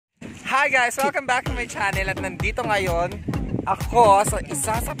Hi guys! Welcome back to my channel at nandito ngayon ako sa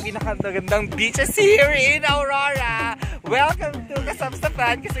isa sa pinakagandang beaches here in Aurora. Welcome to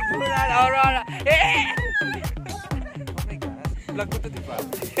Kasapsapan, Casiguran, Aurora. Eh! Oh my God. Vlog ko to, diba?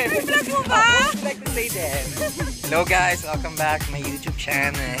 Vlog mo ba? I would like to say that. Hello guys! Welcome back to my YouTube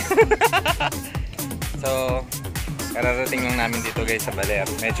channel. So, kararating lang namin dito guys sa Baler.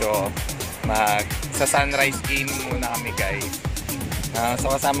 Medyo sa sunrise gaming muna kami guys.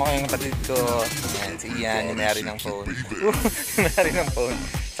 So kasama ko yung kapatid ko. Ayan, si Ian, yung may-ari ng phone. May-ari ng phone.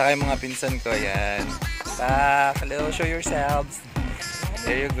 Saka yung mga pinsan ko. Ayan. Hello, show yourselves.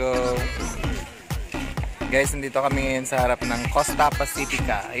 There you go. Guys, nandito kami ngayon sa harap ng Costa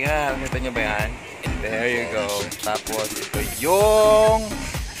Pacifica. Ayan, nakita nyo ba yan? There you go. Tapos ito yung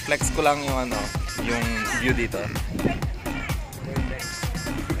flex ko lang yung yung view dito.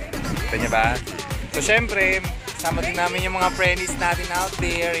 Kita nyo ba? So syempre, sama din namin yung mga friends natin out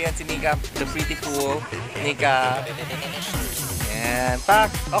there. Yan si Nika, the pretty fool. Nika. Yan.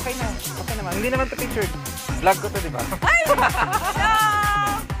 Pak, okay na. Okay naman. Hindi naman ito pictured. Vlog ko to, di ba? Hi! Hello!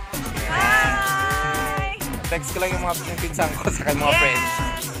 Hi! Text ko lang yung mga pinsan ko sa kanyang mga friends.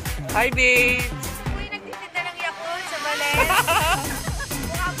 Hi, babe! Uy, nagtitinda ng Yakult sa Baler.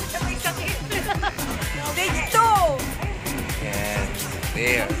 Mukha mo siya may sakit. Stage 2! Yan.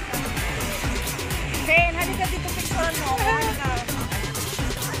 There. Ben, halika dito picture mo.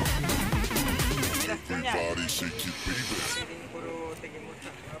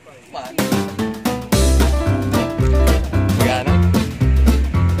 Gana?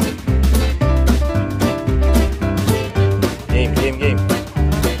 Game.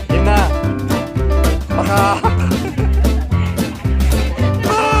 Game na! Baka!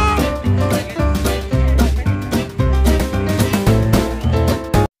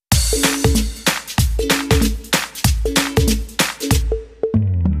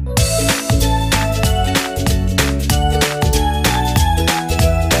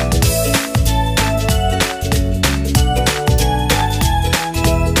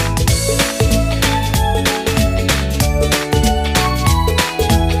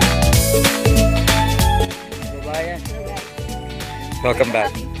 Welcome back.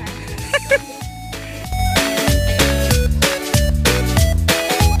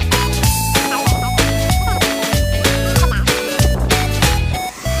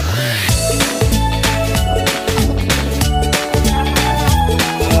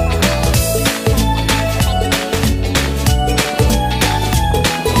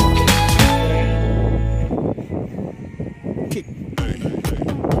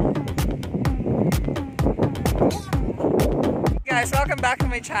 Guys, welcome back to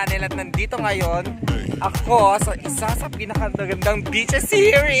my channel at nandito ngayon ako sa isa sa pinakagandang beaches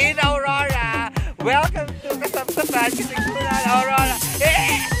here in Aurora. Welcome to Kasapsapan, Casiguran, Aurora.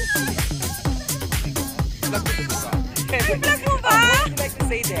 Eh! Vlog ko to, diba? Vlog mo ba? I would like to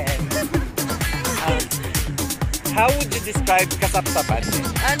say that. How would you describe Kasapsapan?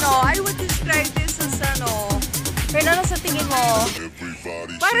 I would describe this as pero ano sa tingin mo?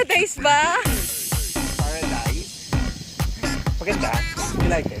 Paradise ba? Paradise? Maganda? You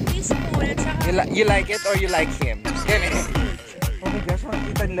like it? Peaceful. You like it or you like him? Oh my gosh,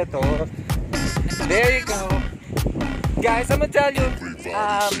 makikita nila to. There you go. Guys, I'm gonna tell you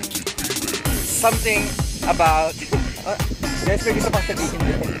something about... guys, may gusto pang sabihin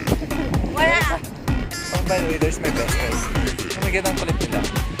dito. Wala. Oh, by the way, there's my best friend. Oh my God, ang kulit nila.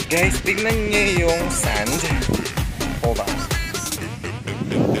 Guys, tignan niyo yung sand. Hold on.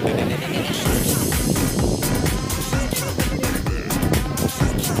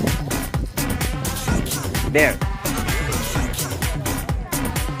 There.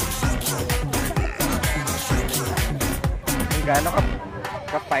 Kung gaano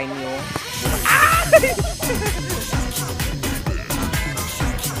ka-fine yung...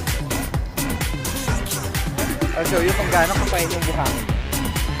 I'll show you kung gaano ka-fine yung buhangin.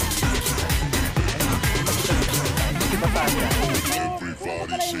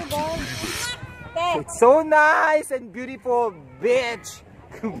 It's so nice and beautiful, bitch!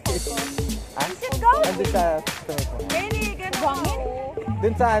 Andun sa Really, ganun.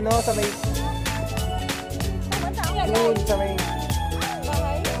 dun sa sa may dun sa may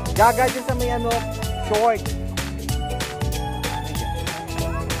gaga dun sa may short.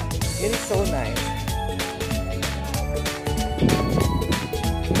 It is so nice.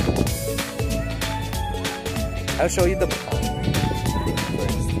 I'll show you the first.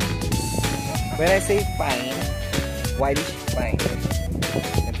 When I say fine, whitish fine,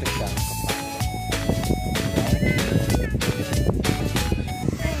 ito siya.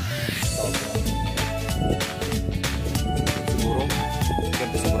 Siguro,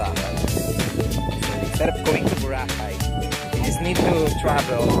 ganda sa Boracay. need to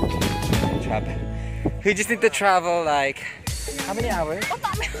travel. You just need to travel like, how many hours?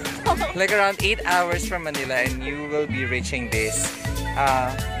 Like around 8 hours from Manila, and you will be reaching this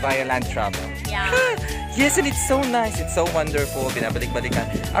via land travel. Yeah. Yes, and it's so nice. It's so wonderful. Binabalik-balikan.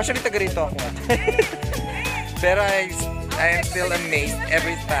 Actually, taga rito ako. Pero I am still amazed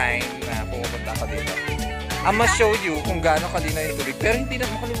every time na pumupunta ako dito. I'm gonna show you kung gaano kalinaw yung tubig. Pero hindi na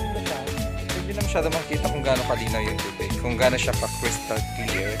makalimutan siya. Hindi na masyado makita kung gaano kalinaw yung tubig. Kung gaano siya pa-crystal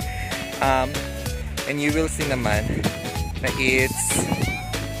clear. And you will see naman na it's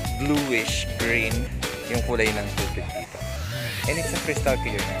bluish green yung kulay ng tubig dito. And it's a crystal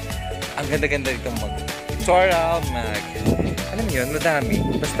clear na. Ang ganda-ganda dito mag-tutorial, alam mo yun, madami.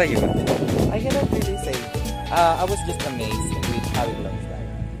 Basta yun. I cannot really say. I was just amazed with how it looks like.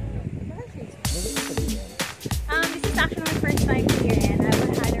 This is actually my first time here, and I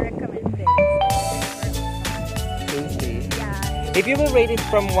would highly recommend this. Seriously? Yeah. If you will rate it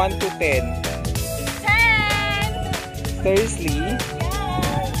from 1 to 10. 10! Seriously?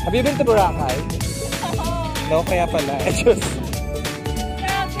 Yeah. Have you been to Boracay? No, kaya pala. Just...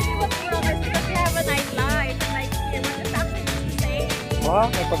 Wow,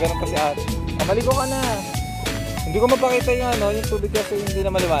 may pagano'n kasi ate. Maligo ka na. Hindi ko mapakita yung yung tubig kasi hindi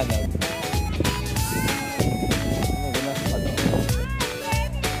na maliwanag.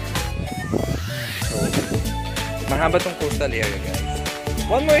 So, mahaba tong coastal area, guys.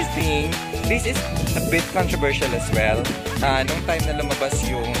 One more thing, this is a bit controversial as well. Nung time na lumabas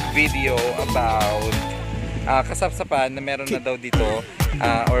yung video about kasapsapan na meron na daw dito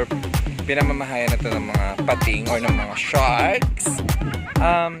or pinamamahayan na to ng mga pating or ng mga sharks.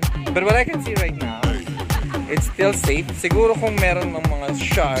 But what I can see right now, it's still safe. Siguro kung meron ng mga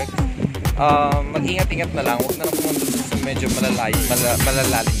sharks, mag-ingat-ingat na lang. Huwag na lang pumunta sa medyo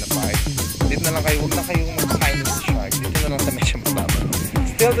malalalim na part. Dito na lang kayo, huwag na kayong magpakain sa shark. Dito na lang sa medyo mababa.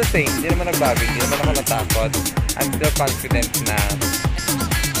 Still the same, hindi naman nagbago, hindi naman ako natakot. I'm still confident na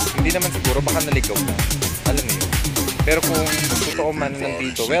hindi naman siguro, baka naligaw na. Alam niyo. Pero kung totoo man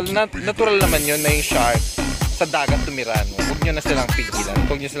nandito, well, natural naman yun na yung shark sa dagat tumiran mo. Huwag nyo na silang pigilan.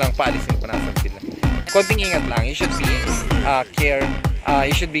 Huwag nyo silang paalisin kung nasan sila. Konting ingat lang. You should be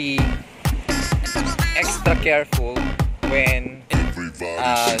you should be extra careful when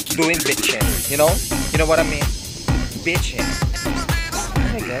doing bitching. You know? You know what I mean? Bitching.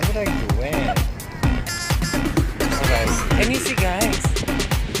 Oh my God, what are you doing? Alright. And you see, guys,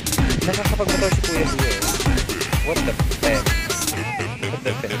 nakakapagmotor si Kuya here. What the fuck? What the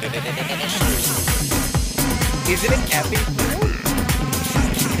fuck? Isn't it epic?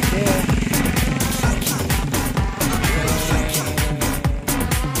 Yeah.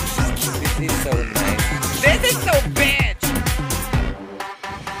 This is so nice. This is so bitch!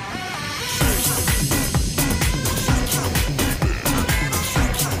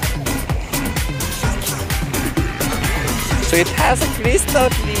 So it has a crystal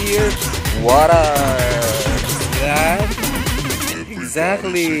clear water. Yeah.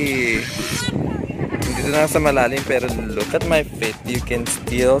 Exactly. Dito na sa malalim pero look at my feet. You can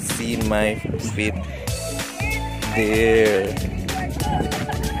still see my feet there.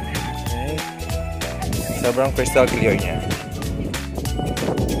 Okay. Sobrang crystal clear niya.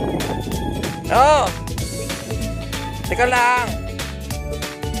 Oh! Teka lang!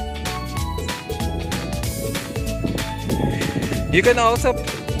 You can also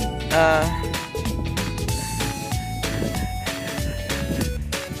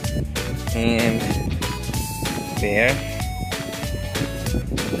and there.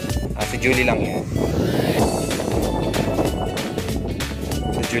 Si Julie lang yan.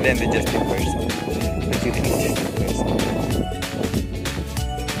 The Julie and the Justin person. The Julie and the Justin person.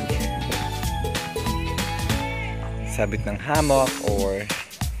 Sabit ng hammock or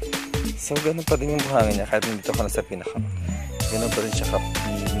so ganun pa din yung buhangin niya kahit nandito ka na sa pinaka. Ganun pa rin siya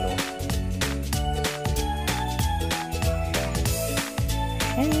kapino.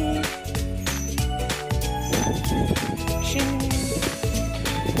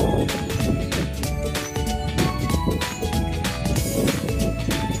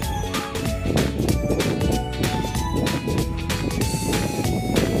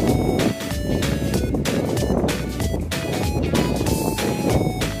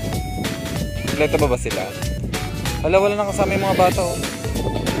 Kompleto ba sila? Hala, wala nang kasama yung mga bata, oh.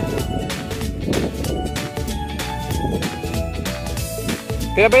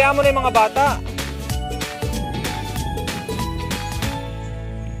 Pinabayaan mo na yung mga bata.